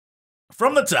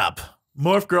From the top.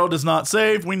 Morph Girl does not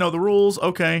save. We know the rules.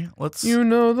 Okay, let's You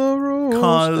know the rules.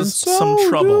 cause and so some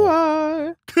trouble. Do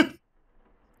I.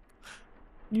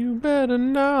 You better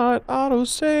not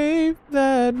autosave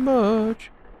that much.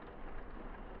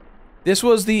 This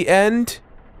was the end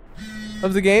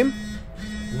of the game?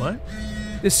 What?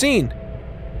 This scene.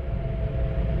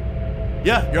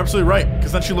 Yeah, you're absolutely right.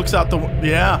 Because then she looks out the...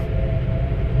 Yeah.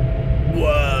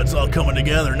 Whoa, it's all coming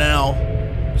together now.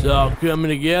 It's all coming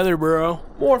together, bro.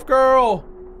 Morph Girl.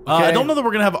 I Okay. don't know that we're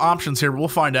going to have options here, but we'll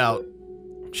find out.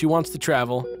 She wants to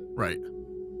travel. Right.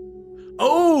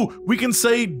 Oh, we can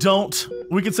say don't.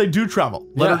 We can say do travel.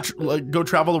 Let her go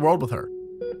travel the world with her.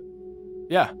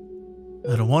 Yeah.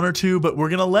 I don't want her to, but we're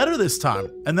gonna let her this time.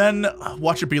 And then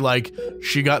watch it be like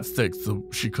she got sick, so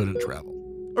she couldn't travel.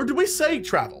 Or did we say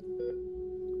travel?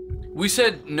 We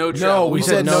said no travel. No, we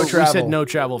said no travel. We said no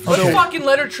travel. For Let's sure. fucking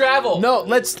let her travel. No,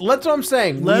 that's what I'm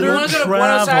saying. Let You her want to go to travel.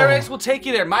 Buenos Aires? We'll take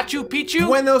you there. Machu Picchu?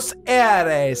 Buenos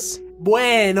Aires.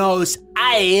 Buenos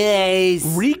Aires.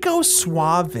 Rico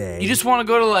Suave. You just want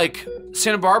to go to like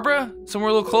Santa Barbara?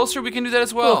 Somewhere a little closer? We can do that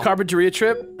as A little well. carpinteria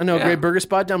trip. I know a Yeah. great burger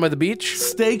spot down by the beach.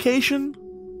 Staycation?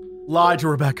 Lie to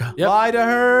Rebecca. Yep. Lie to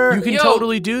her. You can Yo.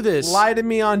 totally do this. Lie to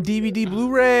me on DVD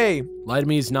Blu-ray. Lie to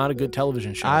Me is not a good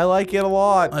television show. I like it a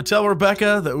lot. I tell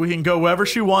Rebecca that we can go wherever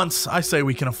she wants. I say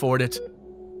we can afford it.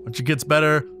 When she gets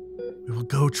better, we will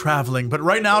go traveling. But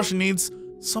right now she needs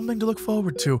something to look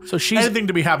forward to. So she's- anything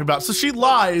to be happy about. So she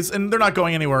lies, and they're not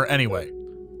going anywhere anyway.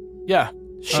 Yeah.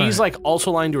 She's like also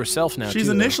lying to herself now. She's too,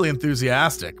 though. initially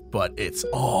enthusiastic, but it's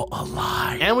all a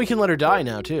lie. And we can let her die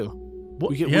now too.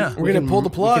 We can, yeah. We're gonna pull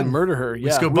the plug. We can murder her. Weeks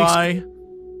Yeah. go by.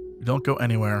 We don't go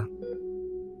anywhere.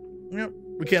 Yep.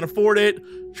 We can't afford it.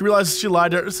 She realizes she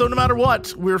lied to her. So no matter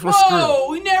what, we're screwed. Whoa!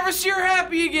 We never see her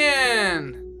happy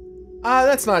again.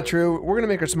 That's not true. We're gonna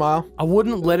make her smile. I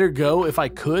wouldn't let her go if I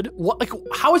could. What? Like,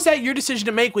 how is that your decision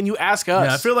to make when you ask us?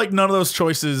 Yeah, I feel like none of those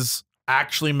choices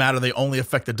actually matter. They only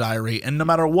affect the diary. And no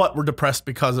matter what, we're depressed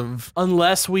because of...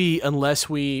 unless we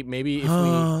maybe if we.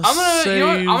 I'm gonna, you know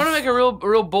what? I'm gonna make a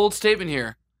real bold statement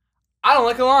here. I don't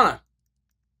like Alana.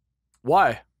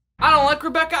 Why? I don't like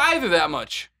Rebecca either that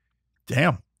much.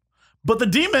 Damn. But the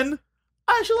demon,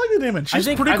 I actually like the demon. She's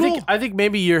pretty cool. I think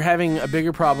maybe you're having a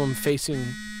bigger problem facing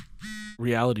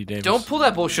reality, Davis. Don't pull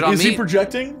that bullshit on Is me. he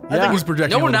projecting? I Yeah. think he's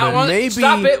projecting No, we're a little not. bit. Maybe-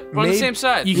 Stop it. We're on the maybe- same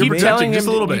side. You You're keep projecting telling him just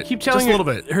a little You bit. keep telling Just a little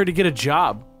bit. her to get a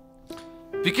job.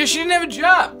 Because she didn't have a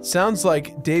job. Sounds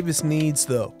like Davis needs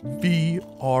the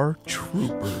VR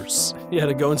troopers. Yeah,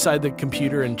 to go inside the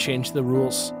computer and change the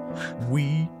rules.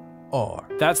 We are.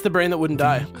 That's the brain that wouldn't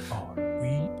die. We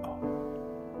are.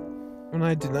 When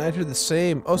I denied her the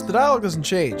same. Oh, so the dialogue doesn't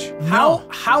change.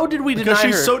 How did we Because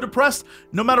deny she's her? so depressed,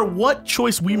 no matter what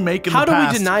choice we make in How the do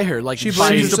past. we deny her? Like She by-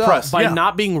 blames She's herself. depressed. by yeah.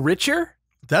 not being richer?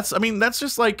 That's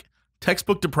just like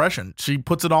textbook depression. She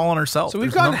puts it all on herself. So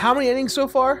we've There's gotten no- how many innings so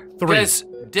far? 3. Guys,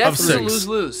 death of is a 6.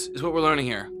 lose-lose, is what we're learning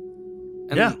here.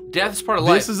 And Yeah. death is part of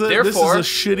life. This is a Therefore,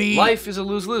 shitty life is a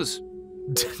lose-lose.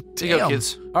 There you go, Damn.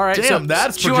 kids. All right, Damn, so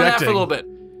that's Chew on that for projecting. a little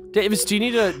bit. Davis, do you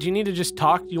need to just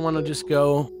talk? Do you want to just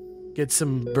go get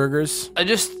some burgers?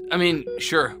 I mean,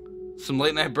 sure. Some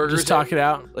late-night burgers. Just talk it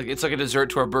out. Like, it's like a dessert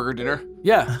to our burger dinner.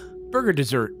 Yeah, burger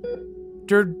dessert.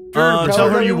 Tell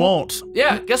her you won't.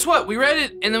 Yeah, guess what? We read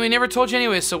it, and then we never told you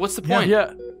anyway, so what's the point?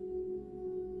 Yeah.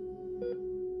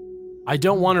 I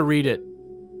don't want to read it.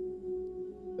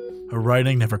 Her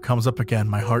writing never comes up again.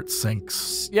 My heart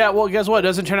sinks. Yeah, well, guess what? It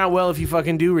doesn't turn out well if you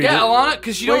fucking do read Yeah, it. Alana,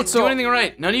 because you Wait, don't so- do anything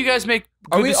right. None of you guys make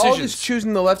good Are we decisions. all just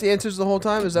choosing the left answers the whole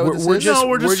time? Is that what this We're is? just-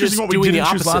 We're just choosing what we doing the didn't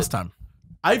choose opposite. last time.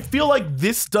 I feel like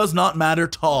this does not matter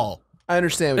at all. I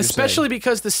understand what Especially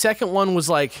because the second one was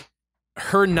like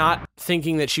her not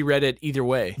thinking that she read it either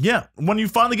way. Yeah, when you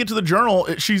finally get to the journal,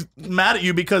 she's mad at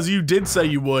you because you did say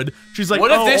you would. She's like,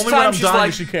 What oh, if this only when time I'm she's dying like,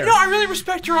 does she care. no, I really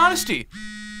respect your honesty.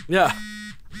 Yeah. you're saying.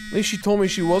 At least she told me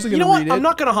she wasn't You going know to what? read it. I'm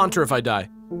not gonna haunt her if I die.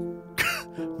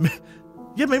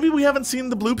 Yeah, maybe we haven't seen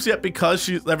the bloops yet because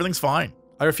everything's fine.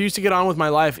 I refuse to get on with my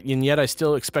life, and yet I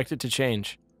still expect it to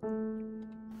change.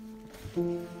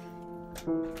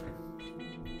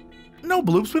 No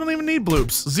bloops. We don't even need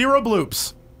bloops. 0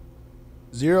 bloops.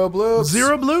 Zero bloops.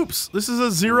 0 bloops. This is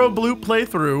a 0 bloop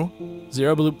playthrough.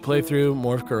 Zero bloop playthrough,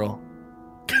 Morph Girl.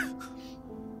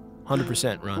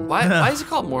 100% run. Why is it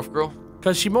called Morph Girl?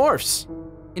 Because she morphs.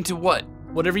 Into what?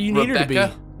 Whatever you need her to be.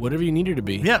 Rebecca? Whatever you need her to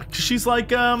be. Yeah, 'cause she's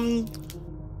like,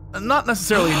 not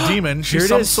necessarily a demon. Here She's it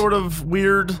some is. sort of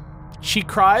weird. She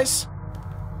cries,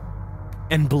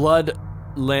 and blood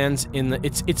lands in the.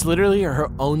 It's literally her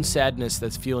own sadness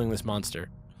that's fueling this monster.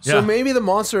 So Yeah. maybe the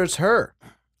monster is her.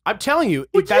 I'm telling you.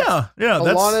 Well, yeah, that's...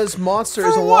 Alana's monster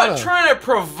is For Alana. what? Trying to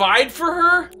provide for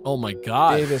her? Oh my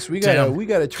god. Davis, we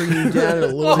gotta trim you down a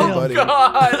little bit, buddy.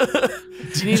 God.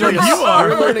 Do you need Like, you are.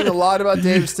 We're learning a lot about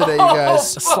Davis today, you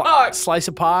guys. a Fuck. slice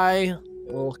of pie, a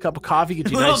little cup of coffee, get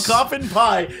you Little nice. coffin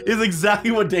pie is exactly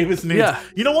what Davis needs. Yeah.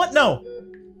 You know what? No.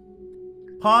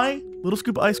 Pie, little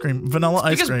scoop of ice cream, vanilla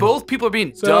ice Because cream. both people are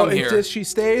being So dumb it's here. just she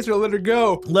stays or let her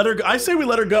go. Let her go. I say we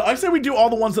let her go. I say we do all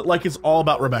the ones that like it's all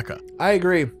about Rebecca. I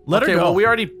agree. Let Okay, her go. well, we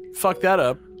already fucked that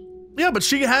up. Yeah, but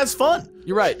she has fun.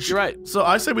 You're right. You're right. So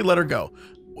I say we let her go.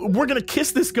 We're gonna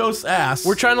kiss this ghost's ass.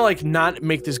 We're trying to like not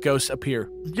make this ghost appear.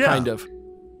 Yeah. Kind of.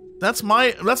 That's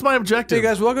my objective. Hey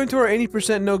guys, welcome to our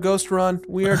 80% no ghost run.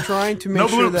 We are trying to make No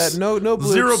sure bloops. that no bloops.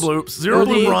 Zero bloops. Zero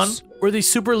bloop run. Were these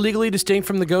super legally distinct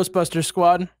from the Ghostbusters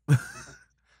squad?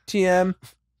 TM.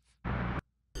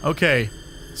 Okay.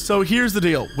 So here's the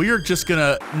deal. We are just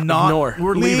gonna not. Ignore.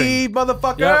 We're leaving. Leave,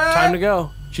 motherfucker. Yep, time to go.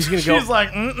 She's gonna go. She's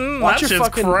like, that watch your shit's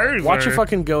fucking crazy. watch your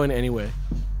fucking go in anyway.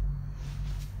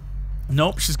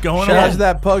 Nope, she's going Shout out along. to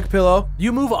that pug pillow.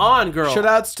 You move on, girl. Shout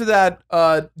outs to that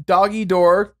doggy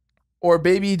door or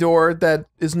baby door that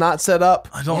is not set up.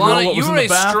 I don't Lana, know what was in you're the a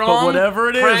bath, but strong, whatever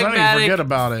it is, I need to pragmatic, forget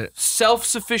about it.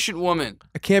 Self-sufficient woman.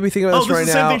 I can't be thinking about Oh, this this right is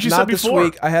the same now. thing she Not said this before.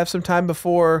 week. I have some time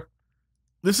before.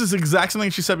 This is the exact same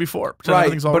thing she said before. Pretend Right,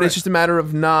 everything's all but right. it's just a matter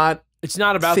of not It's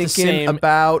not about the thinking same.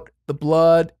 about the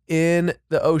blood in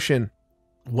the ocean.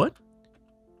 What?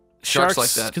 Sharks like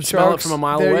that. Can smell it from a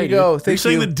mile there away. you go. Are you Thank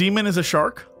saying you. the demon is a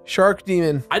shark? Shark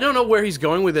demon. I don't know where he's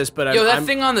going with this, but Yo, that I'm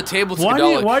thing on the table is Why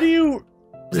do you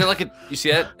Is that like a? You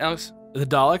see that, Alex? the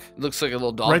Dalek It looks like a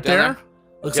little dog right down there?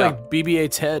 looks Yeah. like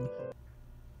BB-8's head.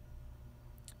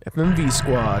 FMV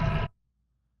squad.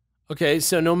 Okay,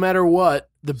 so no matter what,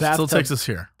 the Still bathtub takes us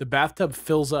here. the bathtub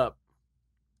fills up.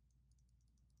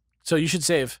 So you should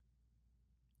save.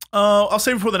 I'll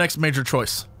save it for the next major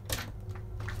choice.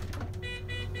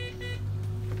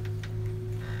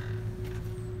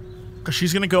 Because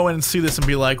she's going to go in and see this and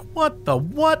be like, what the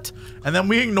what? And then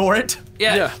we ignore it.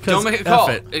 Yeah, Yeah, don't 'cause make a call.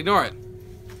 F it. Ignore it.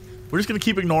 We're just going to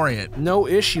keep ignoring it. No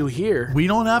issue here. We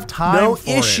don't have time No for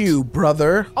issue, it.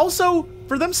 brother. Also,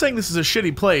 for them saying this is a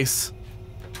shitty place,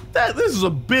 this is a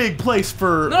big place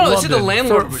for No, London. they said the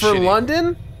landlord was For shitty.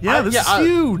 London? Yeah, this is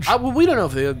huge. Well, we don't know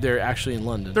if they're actually in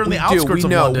London. They're in the We outskirts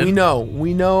of London.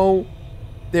 We know.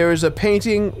 There is a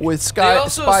painting with They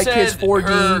also Spy said Kids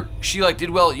 4D. she like did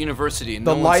well at university, and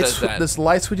The no one light says that. the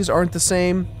light switches aren't the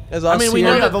same as us I mean, we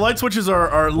here. know Yeah, that- the light switches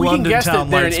are we London can guess town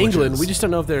that they're light in England. switches. We just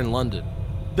don't know if they're in London.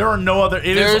 There are no other. It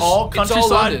is There's- all it's all countryside,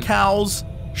 London. cows,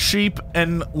 sheep,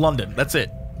 and London. That's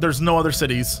it. There's no other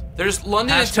cities. There's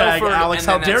London and Hashtag Telford, Alex,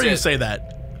 and how then dare that's you it. say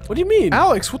that? What do you mean?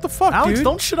 Alex, what the fuck, Alex, dude?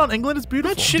 don't shit on England. It's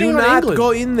beautiful. shitting Do on not England.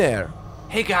 go in there.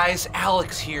 Hey guys,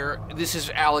 Alex here. This is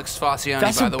Alex Faciani,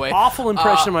 That's by an the way. awful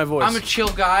impression of my voice. I'm a chill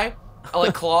guy. I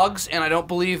like clogs, and I don't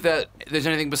believe that there's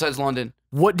anything besides London.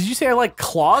 What did you say? I like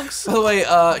clogs? By the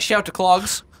way, shout to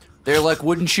clogs. They're like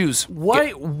wooden shoes.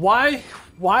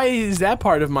 Why is that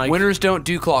part of my Winners don't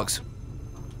do clogs.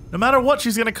 No matter what,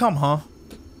 she's gonna come, huh?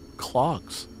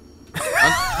 clogs?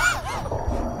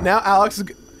 Now, Alex,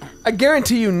 I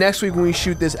guarantee you next week when we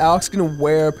shoot this, Alex is going to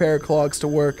wear a pair of clogs to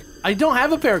work. I don't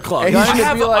have a pair of clogs. And he's I gonna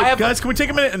have- be like, I have- Guys, can we take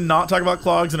a minute and not talk about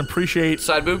clogs and appreciate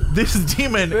Side boob. this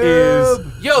demon is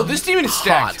Yo, this demon is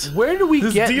stacked. hot. Where do we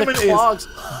This get the demon is clogs?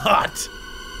 hot.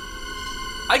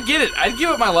 I get it. I'd give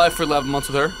up my life for 11 months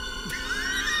with her.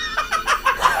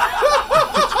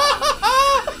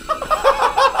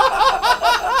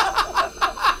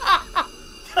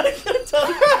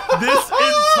 This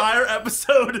entire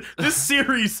episode, this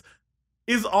series,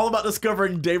 is all about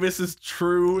discovering Davis's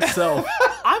true self.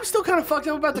 I'm still kind of fucked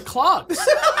up about the clogs.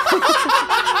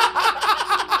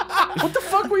 What the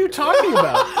fuck were you talking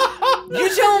about?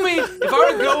 You tell me if I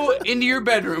were to go into your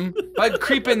bedroom, if I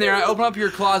creep in there, I open up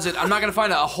your closet, I'm not gonna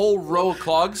find a whole row of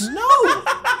clogs. No.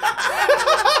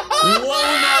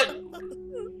 Walnut,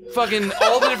 fucking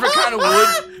all the different kind of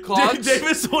wood clogs.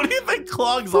 Davis, what do you think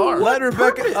clogs are? let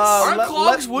Rebecca, Aren't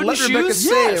clogs wooden let Rebecca shoes?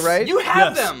 say Yes. it, right? You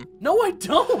have Yes. them. No, I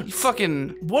don't. You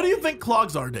fucking What do you think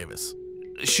clogs are, Davis?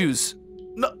 shoes.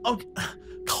 No, okay.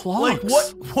 Clogs.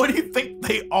 Like what do you think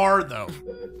they are though?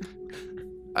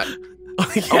 Are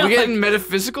we getting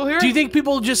metaphysical here? Do you think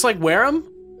people just like wear them?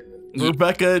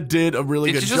 Rebecca did a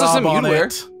really It's good just like job something on you'd wear.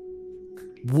 it.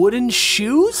 Wooden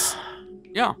shoes?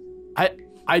 Yeah.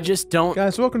 I just don't.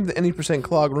 Guys, welcome to the 80%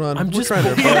 clog run. I'm We're just trying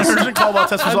to We had an urgent call about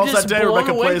test I'm results just that day. blown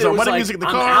Rebecca away plays that it our was wedding like, music in the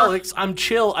I'm car. Alex. I'm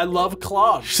chill. I love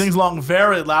clogs. She sings along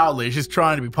very loudly. She's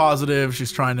trying to be positive.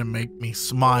 She's trying to make me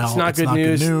smile. It's not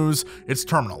good news. It's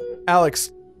terminal.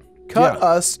 Alex, cut Yeah.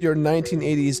 us your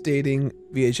 1980s dating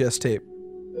VHS tape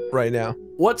right now.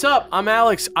 What's up? I'm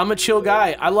Alex. I'm a chill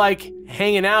guy. I like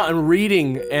hanging out and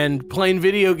reading and playing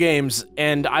video games,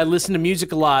 and I listen to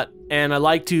music a lot, and I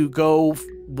like to go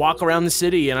walk around the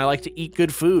city, and I like to eat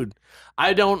good food.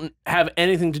 I don't have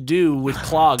anything to do with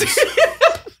clogs.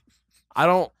 I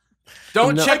don't.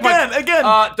 Don't No. check Again.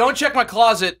 don't check my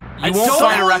closet. You won't Don't-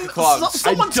 find a rack of clogs.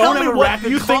 Someone I tell don't me have a what rack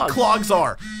of you think clogs. clogs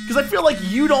are. Because I feel like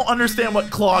you don't understand what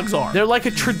clogs are. They're like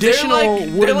a traditional they're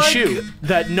wooden like- shoe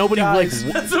that nobody Guys.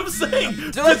 like. That's what I'm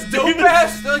saying. They're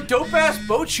like dope ass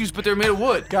boat shoes, but they're made of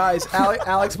wood. Guys,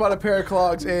 Alex bought a pair of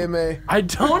clogs, AMA. I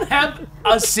don't have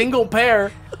a single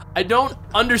pair. I don't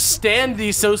understand the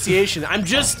association. I'm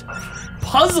just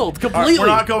puzzled All right, completely. we're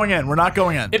not going in. We're not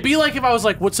going in. It'd be like if I was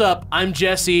like, "What's up? I'm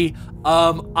Jesse.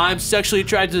 I'm sexually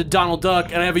attracted to Donald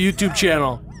Duck, and I have a YouTube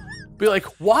channel." Be like,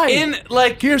 why?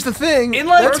 Here's the thing. In,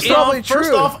 like, that's probably true.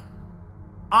 First off,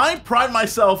 I pride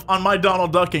myself on my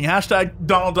Donald Ducking. Hashtag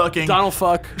Donald Ducking. Donald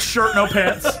fuck. Shirt, no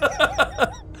pants.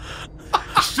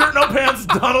 Shirt, no pants,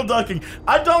 Donald Ducking.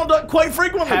 I Donald Duck quite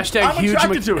frequently. Hashtag I'm huge.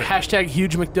 attracted to it. Hashtag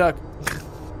huge McDuck.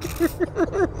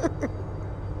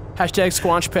 Hashtag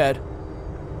squanch pad.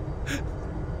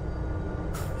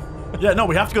 Yeah, no,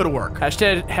 we have to go to work.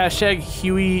 Hashtag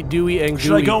Huey, Dewey, and Gooey.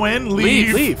 Should I go in?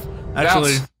 Leave? Leave.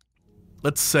 Actually, Bounce.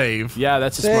 let's save. Yeah,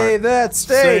 that's a Stay, smart. that,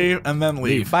 stay. Save and then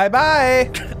leave.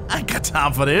 Bye-bye. I ain't got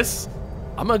time for this.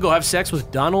 I'm gonna go have sex with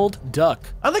Donald Duck.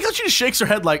 I think how she just shakes her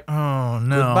head like, oh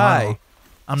no. Goodbye.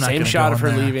 I'm not Same gonna shot go of her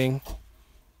in there. leaving,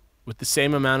 with the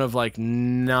same amount of like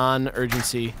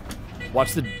non-urgency.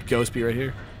 Watch the ghost be right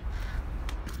here.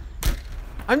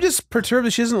 I'm just perturbed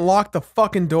that she doesn't lock the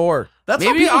fucking door. That's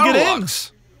Maybe how people auto get in.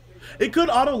 locks. It could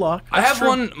auto lock. I have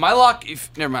one. My lock.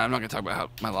 Never mind. I'm not gonna talk about how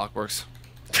my lock works.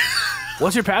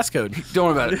 What's your passcode?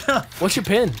 Don't worry about it. What's your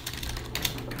pin?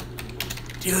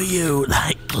 Do you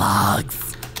like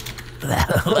clogs?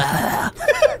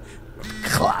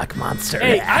 Clock monster.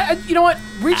 Hey, you know what?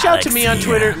 Reach out to me on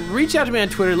Twitter. Reach out to me on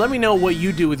Twitter. Let me know what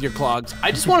you do with your clogs.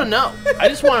 I just want to know. I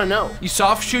just want to know. You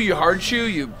soft shoe, you hard shoe,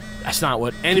 you. That's not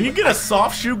what. Can you get a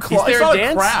soft shoe clog? there It's a not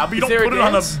dance? a crab. You Is don't there a put it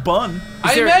on dance? a bun.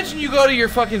 I there- imagine you go to your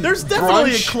fucking. There's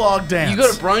definitely brunch. a clog dance. You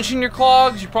go to brunch in your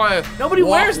clogs. You probably Nobody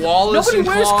wears. Wallace Nobody in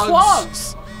wears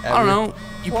clogs. I don't know.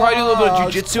 You probably do a little bit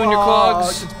of jujitsu in your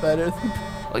clogs. It's better than...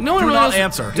 Like no one Do really not knows.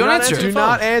 answer. Don't Do not answer. answer. Do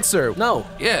not answer. No.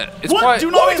 Yeah, it's What? probably.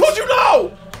 Do not. I told you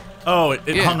no. Oh, it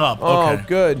Yeah. hung up. Oh, Okay.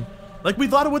 good. Like we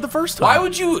thought it would the first time. Why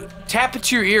would you tap it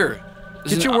to your ear? This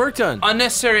Get is your an work done.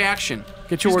 Unnecessary action.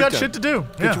 Get your She's work got done. shit to do.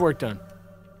 Get your work done.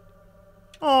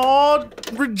 Aw,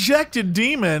 rejected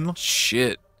demon.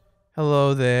 Shit.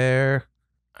 Hello there.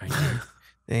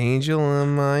 The angel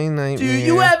in my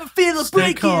nightmare. ever feel a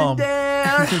Stay calm.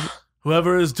 down?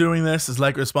 Whoever is doing this is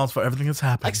likely responsible for everything that's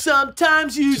happened. Like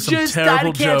sometimes you Just some just died terrible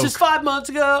of cancer joke. 5 months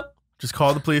ago. Just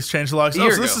call the police, change the locks. A Oh,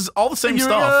 year so this ago. is all the same You're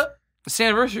stuff. It's the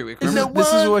anniversary week. This Remember?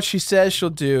 is what she says she'll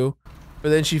do, but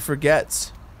then she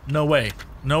forgets. No way.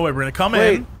 No way. We're gonna come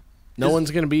Wait. in. No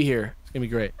one's gonna be here. It's gonna be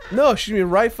great. No, she's gonna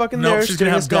be right fucking there. Nope, she's gonna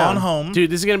staring have us gone down. home.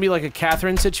 Dude, this is gonna be like a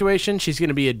Catherine situation. She's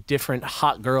gonna be a different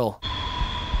hot girl.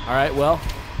 All right, well,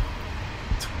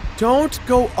 Don't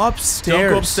go upstairs. Don't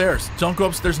go upstairs. Don't go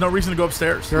upstairs. There's no reason to go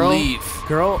upstairs. girl, Leave.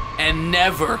 girl. And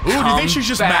never. Ooh, do you think she's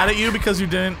just back. mad at you because you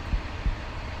didn't?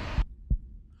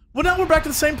 Well, now we're back to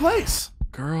the same place.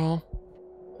 Girl,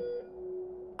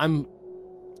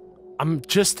 I'm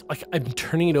just like I'm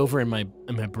turning it over in my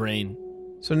brain.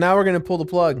 So now we're gonna pull the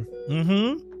plug.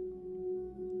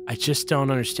 Mm-hmm. I just don't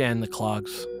understand the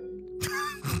clogs.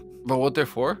 But what they're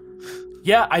for?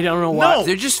 Yeah, I don't know why. No.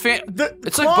 They're just The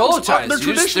It's like clogs bolo are- ties. They're They're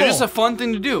traditional. just a fun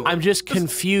thing to do. I'm just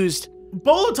confused.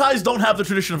 Bolo ties don't have the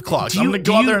tradition of clogs. I'm gonna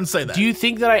go out there and say that. Do you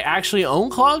think that I actually own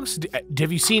clogs?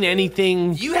 Have you seen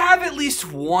anything? You have at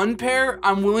least one pair.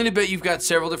 I'm willing to bet you've got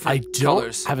several I different don't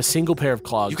colors. have a single pair of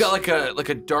clogs. You've got like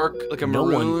a dark, like a No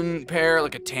one- maroon pair,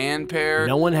 like a tan pair.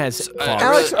 no one has clogs.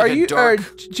 Alex, like are a you? dark-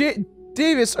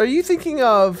 Davis, are you thinking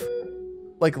of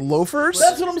like loafers?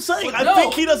 That's what I'm saying. I No.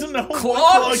 think he doesn't know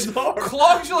Clogs. what clogs are.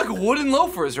 Clogs are like wooden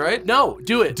loafers, right? No,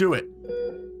 do it. Do it.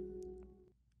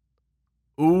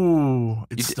 Ooh,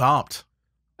 it stopped.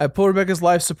 I pulled Rebecca's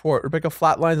life support. Rebecca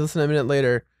flatlines less than a minute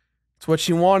later. It's what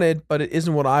she wanted, but it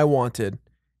isn't what I wanted.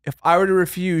 If I were to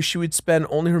refuse, she would spend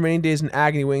only her remaining days in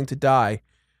agony waiting to die.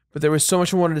 But there was so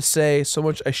much I wanted to say, so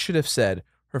much I should have said.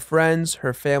 Her friends,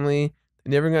 her family,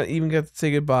 they never even got to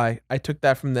say goodbye. I took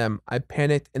that from them. I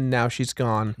panicked, and now she's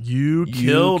gone. You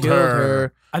killed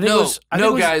her. I think it No, was. I think no,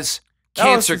 it was, guys. That was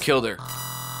Cancer just- killed her.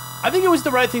 I think it was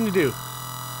the right thing to do.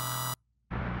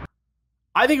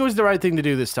 I think it was the right thing to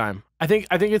do this time. I think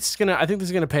this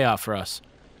is gonna pay off for us.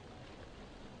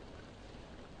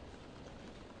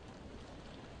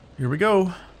 Here we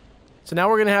go. So now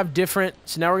we're gonna have different.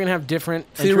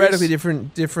 Theoretically, entries.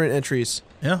 different entries.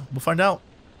 Yeah, we'll find out.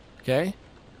 Okay.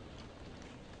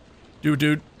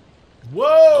 Dude.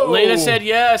 Whoa! Lena said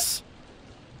yes.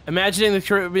 Imagining the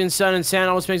Caribbean sun and sand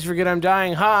almost makes me forget I'm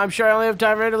dying. I'm sure I only have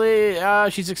time for Italy.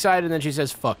 She's excited, and then she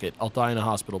says, fuck it. I'll die in a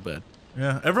hospital bed.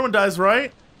 Yeah, everyone dies,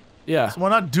 right? Yeah. So why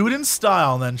not do it in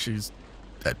style? And then she's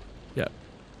dead. Yeah.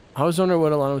 I was wondering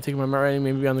what Alana would think of my writing.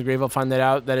 Maybe on the grave I'll find that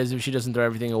out. That is, if she doesn't throw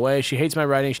everything away. She hates my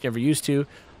writing. She never used to. I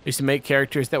used to make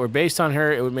characters that were based on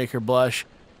her. It would make her blush.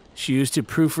 She used to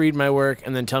proofread my work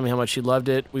and then tell me how much she loved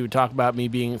it. We would talk about me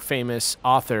being a famous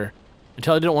author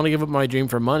until I didn't want to give up my dream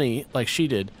for money like she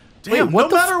did. Damn, no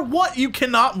matter what, you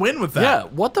cannot win with that. Yeah,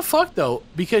 what the fuck, though?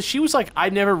 Because she was like, I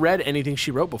never read anything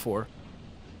she wrote before.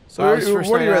 So where do you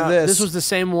read this? This was the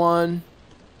same one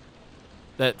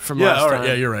that from last time.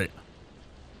 Yeah, you're right.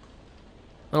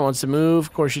 Alana wants to move.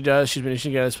 Of course she does. She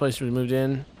got this place. She moved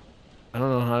in. I don't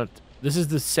know how to... This is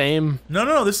the same...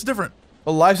 No, this is different.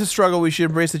 Well, life's a struggle. We should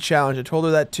embrace the challenge. I told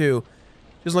her that too.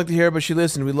 She doesn't like to hear it, but she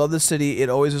listened. We love the city. It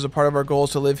always was a part of our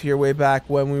goals to live here way back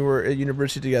when we were at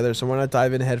university together, so why not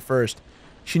dive in head first?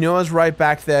 She knew I was right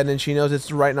back then, and she knows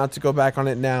it's right not to go back on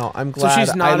it now. I'm glad. So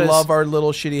she's not I love our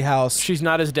little shitty house. She's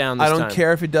not as down this I time. don't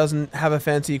care if it doesn't have a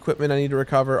fancy equipment I need to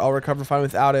recover. I'll recover fine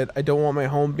without it. I don't want my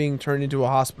home being turned into a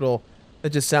hospital.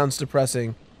 That just sounds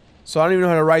depressing. So I don't even know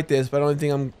how to write this, but I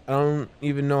don't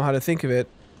even know how to think of it.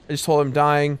 I just told him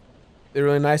dying. They're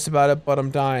really nice about it, but I'm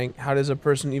dying. How does a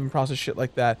person even process shit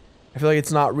like that? I feel like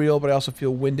it's not real, but I also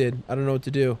feel winded. I don't know what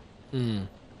to do. Mm.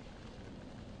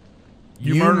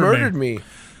 You murdered me.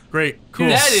 Great, cool.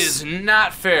 That is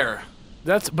not fair.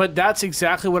 But that's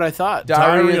exactly what I thought.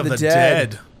 Diary of the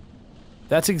Dead.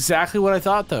 That's exactly what I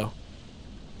thought, though.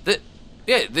 That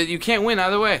you can't win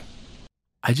either way.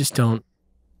 I just don't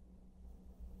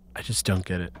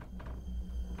get it.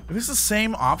 If it's the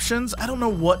same options, I don't know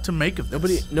what to make of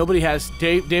this. Nobody has.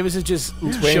 Davis is just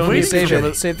Waiting for me to save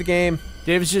it. Save the game.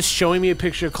 Davis just showing me a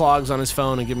picture of clogs on his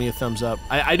phone and giving me a thumbs up.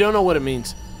 I don't know what it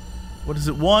means. What does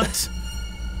it want?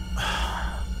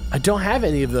 I don't have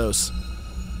any of those.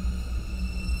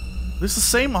 It's the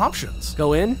same options.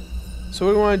 Go in. So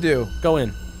what do we want to do? Go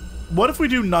in. What if we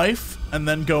do knife and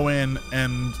then go in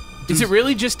and... Is it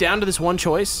really just down to this one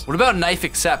choice? What about knife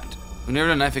accept? We've never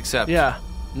done knife accept. Yeah.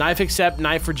 Knife accept,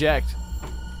 knife reject.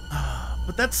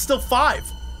 But that's still 5.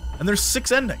 And there's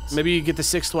 6 endings. Maybe you get the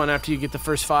 6th one after you get the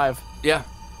first 5. Yeah.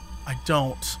 I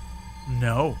don't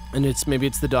know. And maybe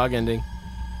it's the dog ending.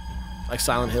 Like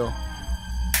Silent Hill.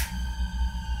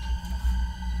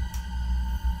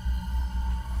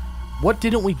 What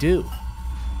didn't we do?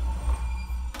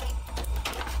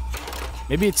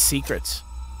 Maybe it's secrets.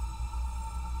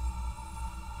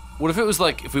 What if it was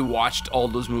like if we watched all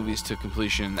those movies to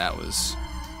completion? That was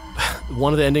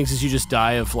one of the endings is you just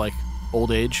die of like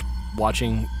old age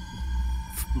watching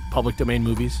public domain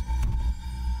movies.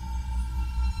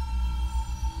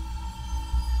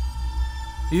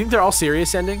 Do you think they're all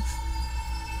serious endings?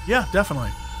 Yeah, definitely.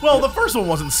 Well, the first one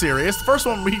wasn't serious. The first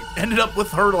one we ended up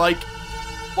with her like...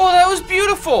 Oh, that was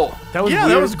beautiful. That was weird.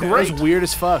 That was great. That was weird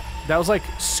as fuck. That was like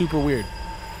super weird.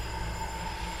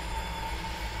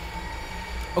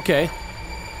 Okay.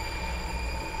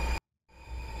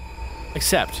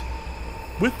 Accept.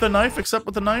 With the knife? Accept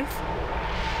with the knife?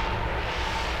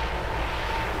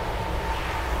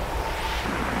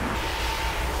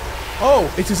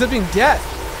 Oh, it's accepting death.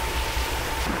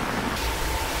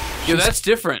 Yeah, that's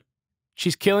different.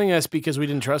 She's killing us because we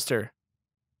didn't trust her.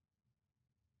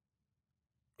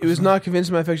 It was not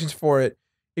convinced of my affections for it.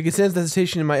 It could sense the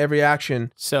hesitation in my every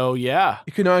action. So, yeah.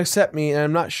 It could not accept me, and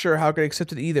I'm not sure how it could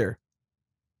accept it either.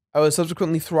 I was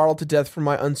subsequently throttled to death for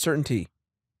my uncertainty.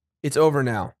 It's over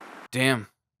now. Damn.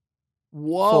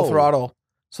 Whoa. Full throttle.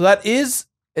 So that is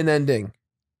an ending.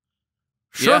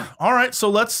 Sure. Yeah. All right,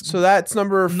 so let's... So that's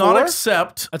number 4? Not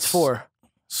accept. That's 4.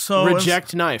 So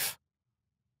reject knife.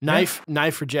 Knife,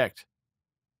 knife, reject.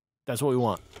 That's what we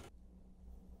want.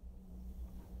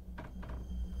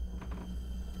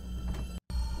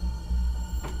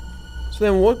 So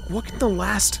then what can the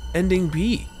last ending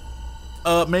be?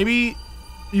 Maybe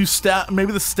you stab.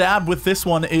 Maybe the stab with this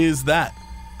one is that.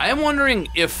 I am wondering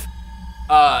if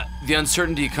the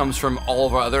uncertainty comes from all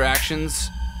of our other actions.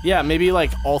 Yeah, maybe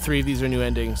like all 3 of these are new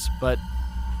endings, but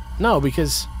no,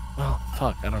 because, well,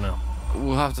 fuck, I don't know.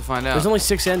 We'll have to find out. There's only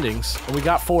 6 endings, and we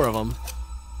got 4 of them.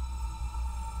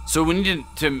 So we need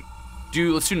to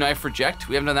do. Let's do knife reject.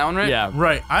 We haven't done that one, right? Yeah.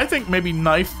 Right. I think maybe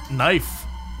knife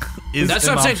is. That's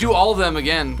what I'm saying. Do all of them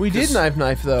again. We did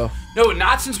knife though. No,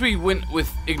 not since we went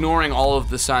with ignoring all of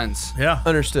the signs. Yeah.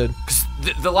 Understood. Because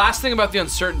the last thing about the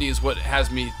uncertainty is what has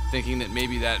me thinking that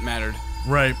maybe that mattered.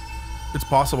 Right. It's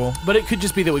possible. But it could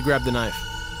just be that we grabbed the knife.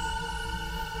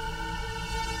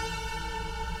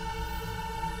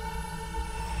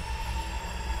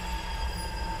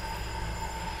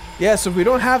 Yeah, so if we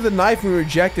don't have the knife and we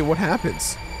reject it, what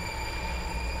happens?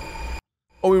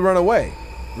 Oh, we run away.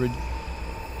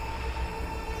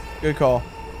 Good call.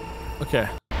 Okay.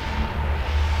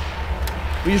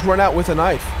 We just run out with a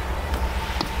knife.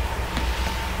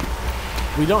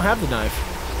 We don't have the knife.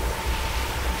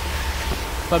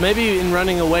 But maybe in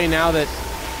running away now that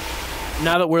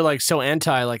we're like so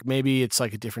anti, like maybe it's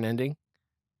like a different ending.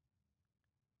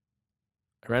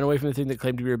 I ran away from the thing that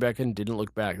claimed to be Rebecca and didn't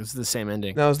look back. This is the same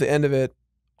ending. That was the end of it.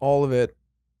 All of it.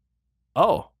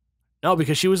 Oh. No,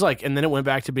 because she was like, and then it went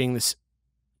back to being this.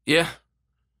 Yeah.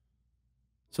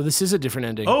 So this is a different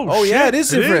ending. Oh, shit, yeah, it is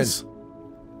different. is.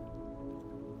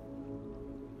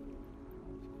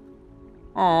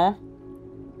 Aw.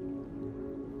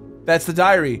 That's the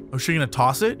diary. Oh, is she gonna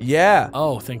toss it? Yeah.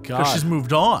 Oh, thank God. Because she's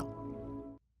moved on.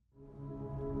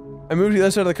 I moved to the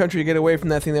other side of the country to get away from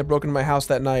that thing that broke into my house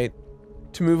that night.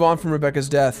 To move on from Rebecca's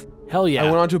death. Hell yeah. I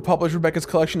went on to publish Rebecca's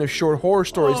collection of short horror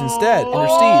stories instead, in her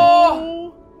steed.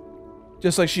 Oh.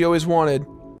 Just like she always wanted.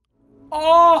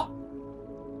 Oh.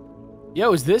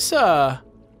 Yo, is this, Is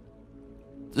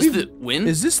this the wind?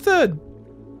 Is this the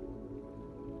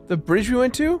bridge we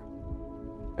went to?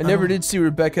 I never did see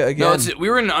Rebecca again. No, we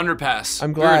were in an underpass.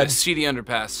 I'm We were in a glad. seedy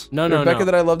underpass. No, no, Rebecca no.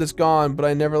 that I loved is gone, but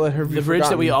I never let her be The bridge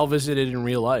that we forgotten. all visited in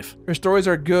real life. Her stories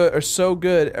are good, are so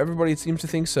good. Everybody seems to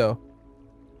think so.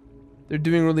 They're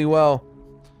doing really well,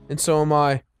 and so am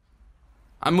I.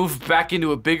 I moved back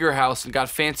into a bigger house and got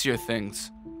fancier things.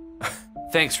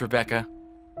 Thanks, Rebecca.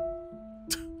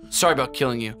 Sorry about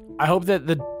killing you. I hope that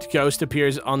the ghost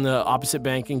appears on the opposite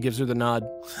bank and gives her the nod.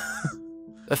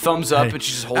 A thumbs up, Hey. and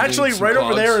she's just holding Actually, some right over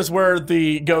clogs. there is where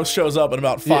the ghost shows up in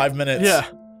about 5 minutes. Yeah.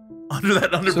 Under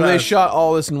that underpass. So they shot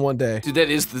all this in one day. Dude, that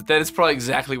is probably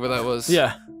exactly where that was.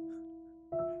 Yeah.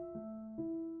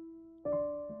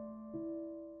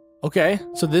 Okay,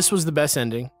 so this was the best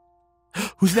ending.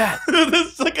 Who's that?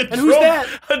 This is like a And drunk, who's that?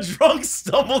 A drunk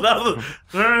stumbled out of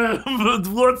the.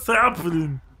 What's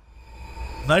happening?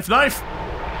 Knife, knife.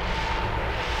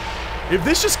 If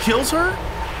this just kills her,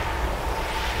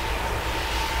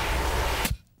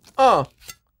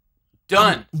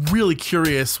 Done. really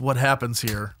curious what happens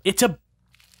here. It's a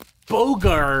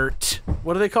Bogart.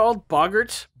 What are they called?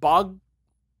 Boggart? Bog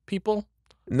people?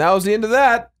 And that was the end of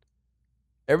that.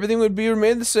 Everything would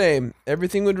remain the same.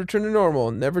 Everything would return to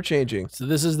normal, never changing. So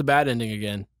this is the bad ending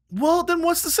again. Well, then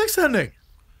what's the sixth ending?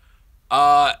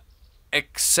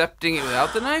 Accepting it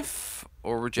without the knife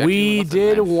or rejecting it We with the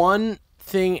did knife? one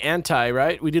thing anti,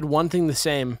 right? We did one thing the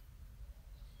same.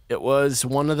 It was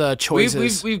one of the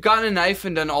choices. We've gotten a knife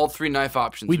and done all 3 knife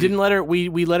options. We didn't let her. We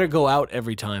let her go out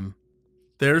every time.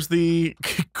 There's the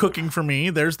cooking for me.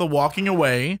 There's the walking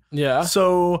away. Yeah.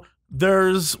 So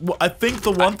there's, I think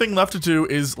the one thing left to do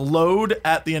is load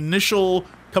at the initial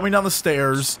coming down the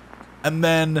stairs, and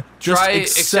then just Try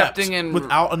accept accepting and-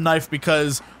 without a knife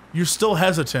because you're still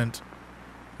hesitant.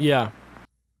 Yeah.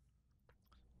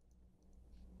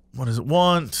 What does it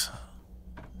want?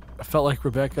 I felt like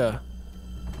Rebecca.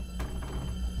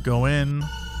 Go in.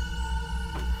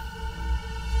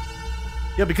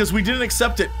 Yeah, because we didn't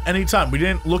accept it anytime. We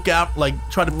didn't look out, like,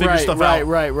 try to figure stuff out.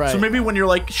 Right. So maybe when you're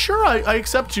like, sure, I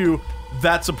accept you,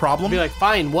 that's a problem. Be like,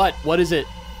 fine, what? What is it?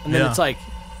 And then Yeah. it's like,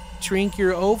 drink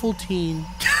your Ovaltine.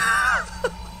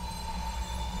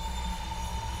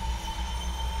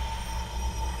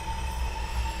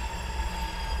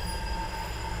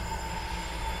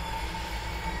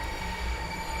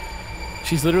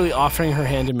 She's literally offering her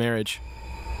hand in marriage.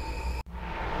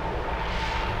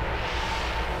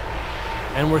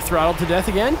 And we're throttled to death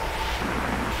again?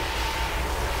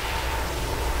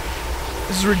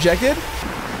 This is rejected?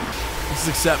 This is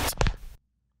accept.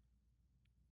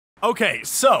 Okay,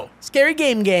 so Scary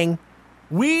game gang.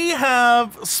 we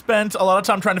have spent a lot of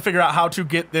time trying to figure out how to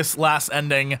get this last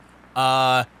ending.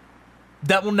 That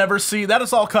will never see. That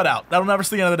is all cut out. That will never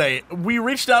see the end of the day. We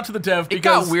reached out to the dev It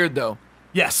because got weird though.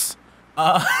 yes,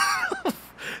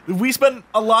 we spent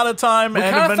a lot of time We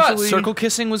and kind of thought eventually circle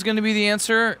kissing was going to be the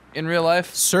answer in real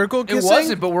life. Circle It kissing?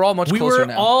 wasn't, but we're all much We closer were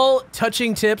now. all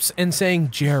touching tips and saying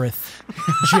Jareth.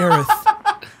 Jareth.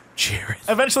 Jareth.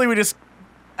 Eventually, we just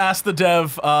asked the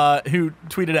dev who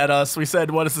tweeted at us. We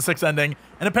said, "What is the sixth ending?"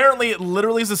 And apparently, it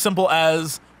literally is as simple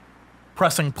as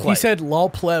pressing play. He said lol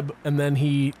pleb and then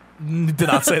he "Did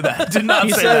not say that. Did not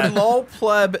He say said that." lol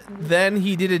pleb, then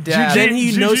he did a dab. GG. then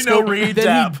he GG no no scope read then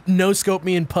dab. he no scope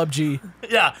me in PUBG.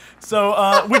 Yeah.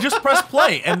 So we just press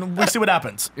play and we see what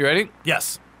happens. You ready?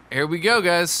 Yes. Here we go,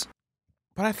 guys.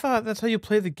 But I thought that's how you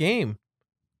play the game.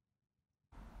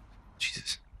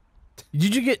 Jesus.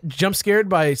 Did you get jump scared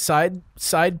by side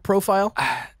profile?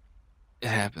 It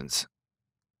happens.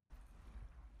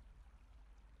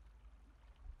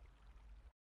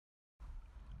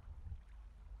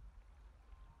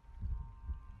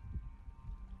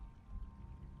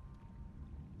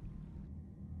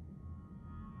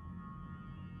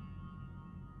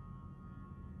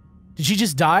 Did she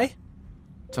just die?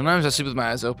 Sometimes I sleep with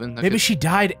my eyes open. Maybe she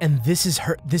died, and this is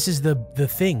her. This is the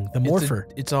thing, the morpher.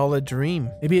 It's all a dream.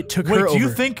 Maybe it took Wait, her do over. you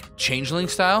think? Changeling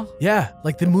style? Yeah,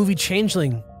 like the movie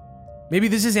Changeling. Maybe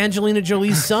this is Angelina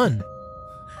Jolie's son.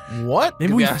 What?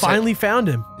 Maybe To we be honest, finally found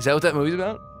him. Is that what that movie's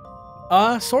about?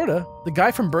 Sorta. The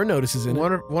guy from Burn Notice is in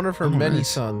it. One of her many nice.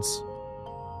 sons.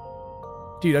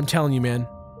 Dude, I'm telling you, man.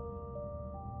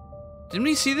 Didn't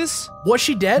we see this? Was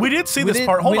she dead? We did see We this didn't-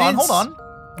 part. Hold we on, didn't hold on.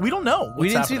 We don't know. We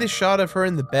didn't see the shot of her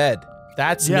in the bed.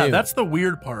 That's Yeah, new. that's the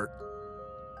weird part.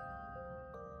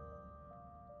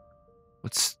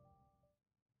 What's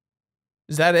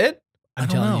Is that it? I'm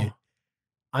don't telling know. you.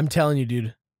 I'm telling you,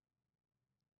 dude.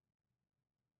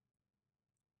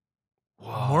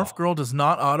 whoa? Morph Girl does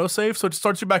not autosave, so it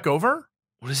starts you back over?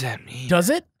 What does that mean? Does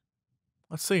it?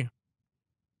 Let's see.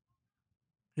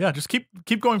 Yeah, just keep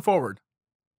going forward.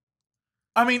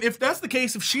 I mean, if that's the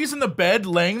case, if she's in the bed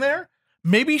laying there,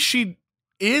 maybe she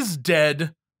is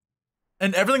dead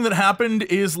and everything that happened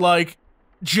is like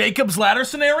Jacob's ladder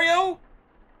scenario?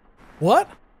 What?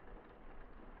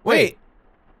 Wait.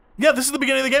 Yeah, this is the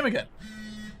beginning of the game again.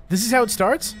 This is how it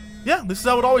starts? Yeah, this is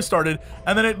how it always started,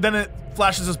 and then it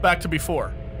flashes us back to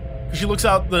before. She looks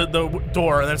out the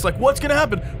door, and then it's like, what's gonna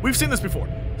happen? We've seen this before.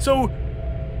 So,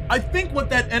 I think what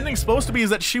that ending's supposed to be is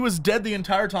that she was dead the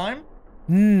entire time.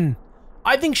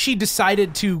 I think she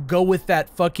decided to go with that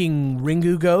fucking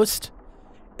Ringu ghost,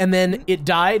 and then it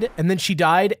died, and then she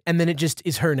died, and then it just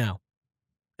is her now.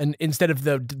 And instead of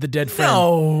the dead friend.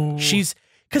 No, She's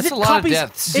because That's it a lot of copies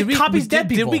deaths. it copies dead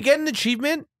Did people. we get an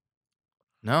achievement?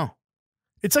 No.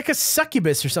 It's like a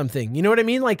succubus or something. You know what I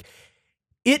mean? Like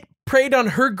it preyed on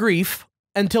her grief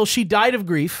until she died of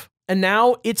grief, and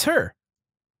now it's her.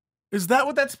 is that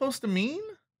what that's supposed to mean?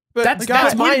 But That's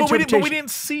guys, my but we interpretation. didn't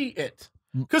see it.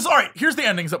 Because, all right, here's the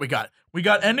endings that we got. We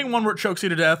got ending 1 where it chokes you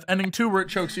to death, ending 2 where it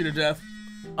chokes you to death.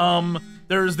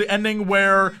 There's the ending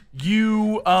where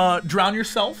you drown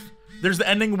yourself. There's the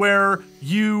ending where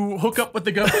you hook up with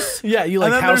the ghost. Yeah, you like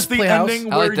and then house, there's the play house.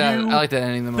 ending I where like that. you. I like that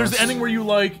ending the most. There's the ending where you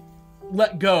like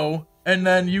let go, and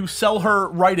then you sell her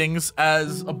writings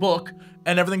as a book,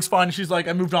 and everything's fine. She's like,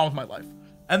 I moved on with my life.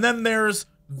 And then there's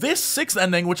this 6th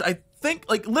ending, which I think,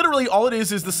 like, literally all it is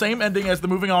the same ending as the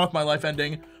moving on with my life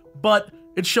ending, but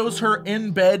it shows her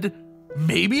in bed,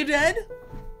 maybe dead.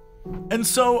 And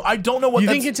so I don't know what. You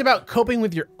that's, think it's about coping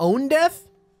with your own death?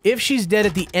 If she's dead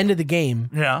at the end of the game.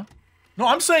 Yeah. No,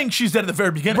 I'm saying she's dead at the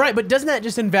very beginning. Right, but doesn't that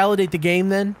just invalidate the game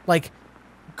then? Like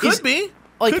Could be.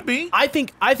 Like, Could be. I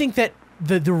think that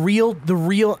the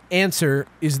real answer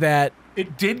is that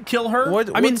It did kill her.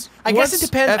 I mean, I guess it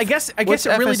depends. I guess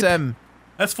it really FSM?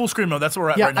 That's full screen mode. That's where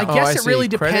we're at Yeah, right now. I guess it see. really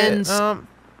Credit, depends.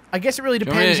 I guess it really Do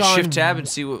you want me depends to on shift tab and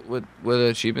see what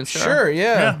achievements there are? Sure,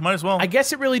 yeah. Yeah, might as well. I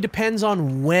guess it really depends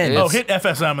on when. It Oh, is. hit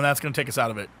FSM and that's going to take us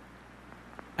out of it.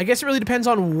 I guess it really depends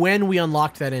on when we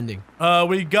unlocked that ending.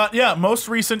 We got, most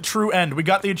recent true end. We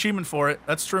got the achievement for it.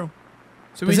 That's true.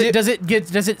 So Does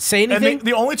it say And anything?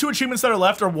 the only 2 achievements that are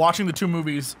left are watching the 2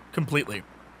 movies completely.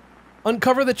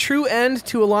 Uncover the true end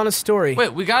to Alana's story.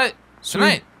 Wait, we got it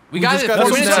tonight. We got just it got 4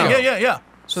 this minutes now. ago. Yeah.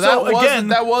 So that was again,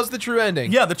 that was the true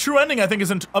ending. yeah, the true ending I think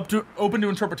is open to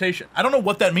interpretation. I don't know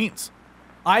what that means.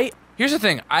 Here's the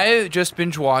thing. I just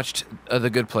binge watched The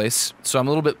Good Place, so I'm a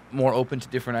little bit more open to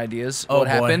different ideas. Oh, what boy.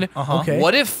 happened? Uh-huh. Okay.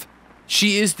 What if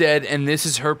she is dead and this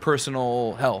is her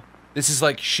personal hell? This is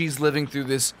like she's living through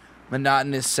this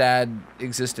monotonous, sad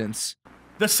existence.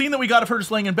 The scene that we got of her just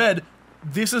laying in bed,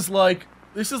 this is like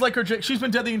her. She's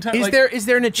been dead the entire. Is like, there an is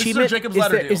her achievement? Jacob's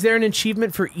Ladder deal. Is there an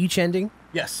achievement for each ending?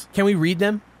 Yes. Can we read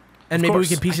them? And Of maybe course.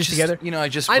 we can piece this together. You know, I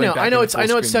just I went know back into it's full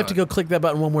tough screen to mode. go click that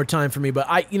button one more time for me, but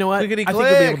you know what? I Clickety think we'll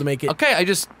be able click. to make it. Okay, I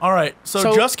just All right. So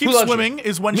So, just keep who loves you? swimming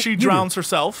is when she You do. drowns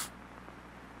herself.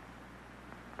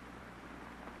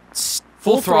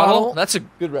 full throttle. That's a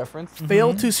good reference.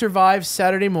 Failed to survive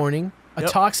Saturday morning. A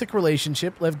Yep. toxic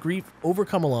relationship left grief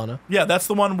overcome Alana. Yeah, that's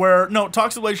the one where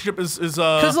toxic relationship is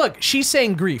Because look, she's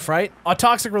saying grief, right? A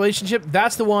toxic relationship.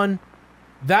 That's the one.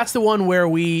 That's the one where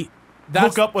we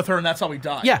hook up with her and that's how we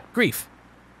die. Yeah, grief.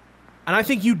 And I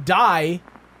think you die,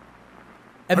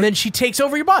 and then she takes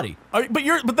over your body.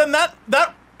 But then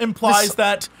that implies This-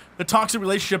 that the toxic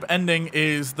relationship ending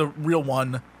is the real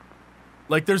one.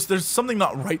 Like there's something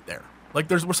not right there. Like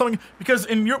there's something because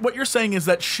what you're saying is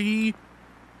that she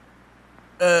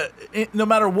no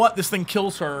matter what, this thing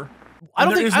kills her. I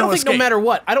don't think no escape. matter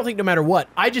what. I don't think no matter what.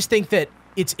 I just think that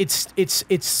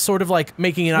it's sort of like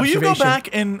making an Will observation. you go back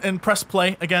and press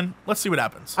play again? Let's see what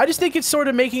happens. I just think it's sort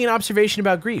of making an observation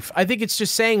about grief. I think it's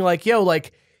just saying like, yo,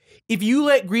 like if you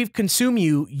let grief consume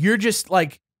you, you're just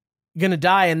like gonna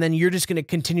die, and then you're just gonna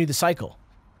continue the cycle.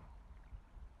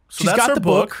 So that's her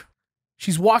book.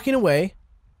 She's walking away.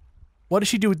 What does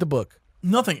she do with the book?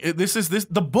 Nothing.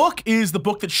 The book is the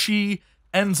book that she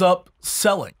ends up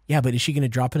selling. Yeah, but is she gonna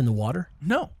drop it in the water?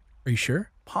 No. Are you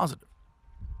sure? Positive.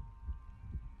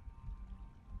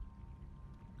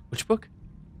 Which book?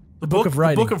 The book of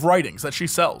writing. The book of writings that she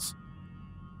sells.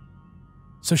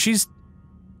 So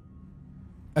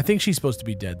I think she's supposed to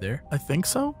be dead there. I think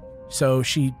so.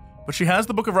 But she has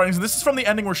the book of writings. This is from the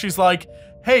ending where she's like,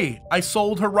 hey, I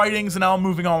sold her writings and now I'm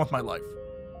moving on with my life.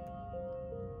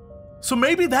 So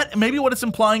maybe what it's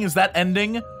implying is that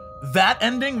ending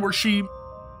where she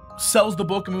sells the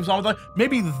book and moves on with life,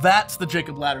 maybe that's the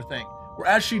Jacob Ladder thing. Where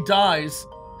as she dies,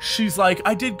 she's like,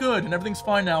 I did good and everything's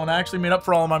fine now and I actually made up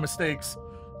for all of my mistakes.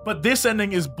 But this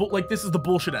ending is this is the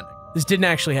bullshit ending. This didn't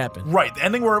actually happen. Right. The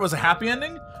ending where it was a happy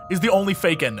ending is the only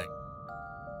fake ending.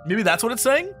 Maybe that's what it's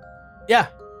saying? Yeah.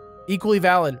 Equally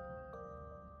valid.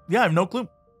 Yeah, I have no clue.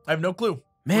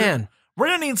 Man. We're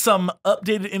gonna need some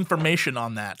updated information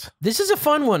on that. This is a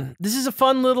fun one. This is a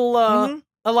fun little,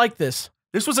 I like this.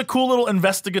 This was a cool little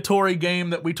investigatory game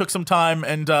that we took some time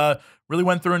and really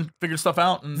went through and figured stuff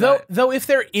out. And, Though if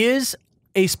there is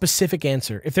a specific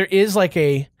answer, if there is like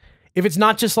if it's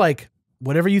not just like,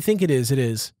 whatever you think it is,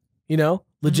 you know,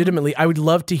 legitimately, I would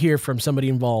love to hear from somebody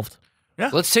involved. Yeah.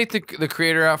 Let's take the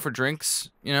creator out for drinks,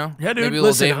 you know? Yeah, dude. Maybe a little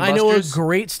Listen, Dave and I know a Buster's.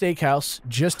 great steakhouse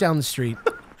just down the street.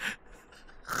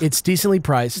 It's decently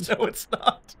priced. No, it's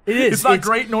not. It is. It's not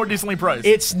great nor decently priced.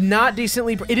 It's not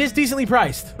decently. It is decently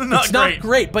priced. It's not great.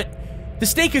 great, but the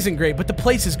steak isn't great, but the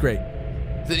place is great.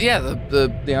 The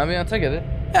ambiance, I get it.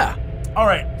 Yeah. All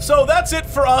right, so that's it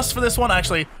for us for this one.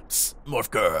 Actually, Morph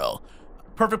Girl.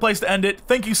 Perfect place to end it.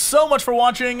 Thank you so much for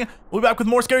watching. We'll be back with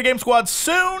more Scary Game Squad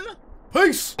soon.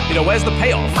 Peace. You know, where's the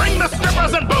payoff? Bring the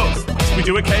strippers and booze. We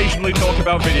do occasionally talk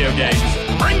about video games.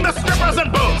 Bring the strippers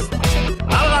and booze.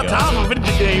 Not enough time for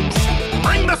video games.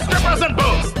 Bring the strippers and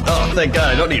booze. Oh, thank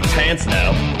God, I don't need pants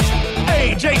now.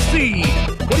 Hey, JC,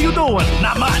 what are you doing?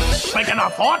 Not much. Making a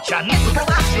fortune. It's a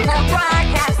production of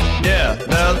broadcast. Yeah,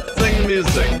 now sing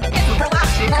music. It's a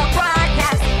production of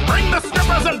broadcast. Bring the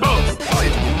strippers and booze.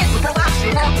 It's a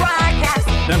production of broadcast.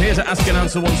 I'm here to ask and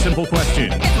answer one simple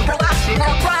question. It's a production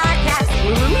of broadcast.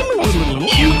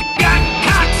 You got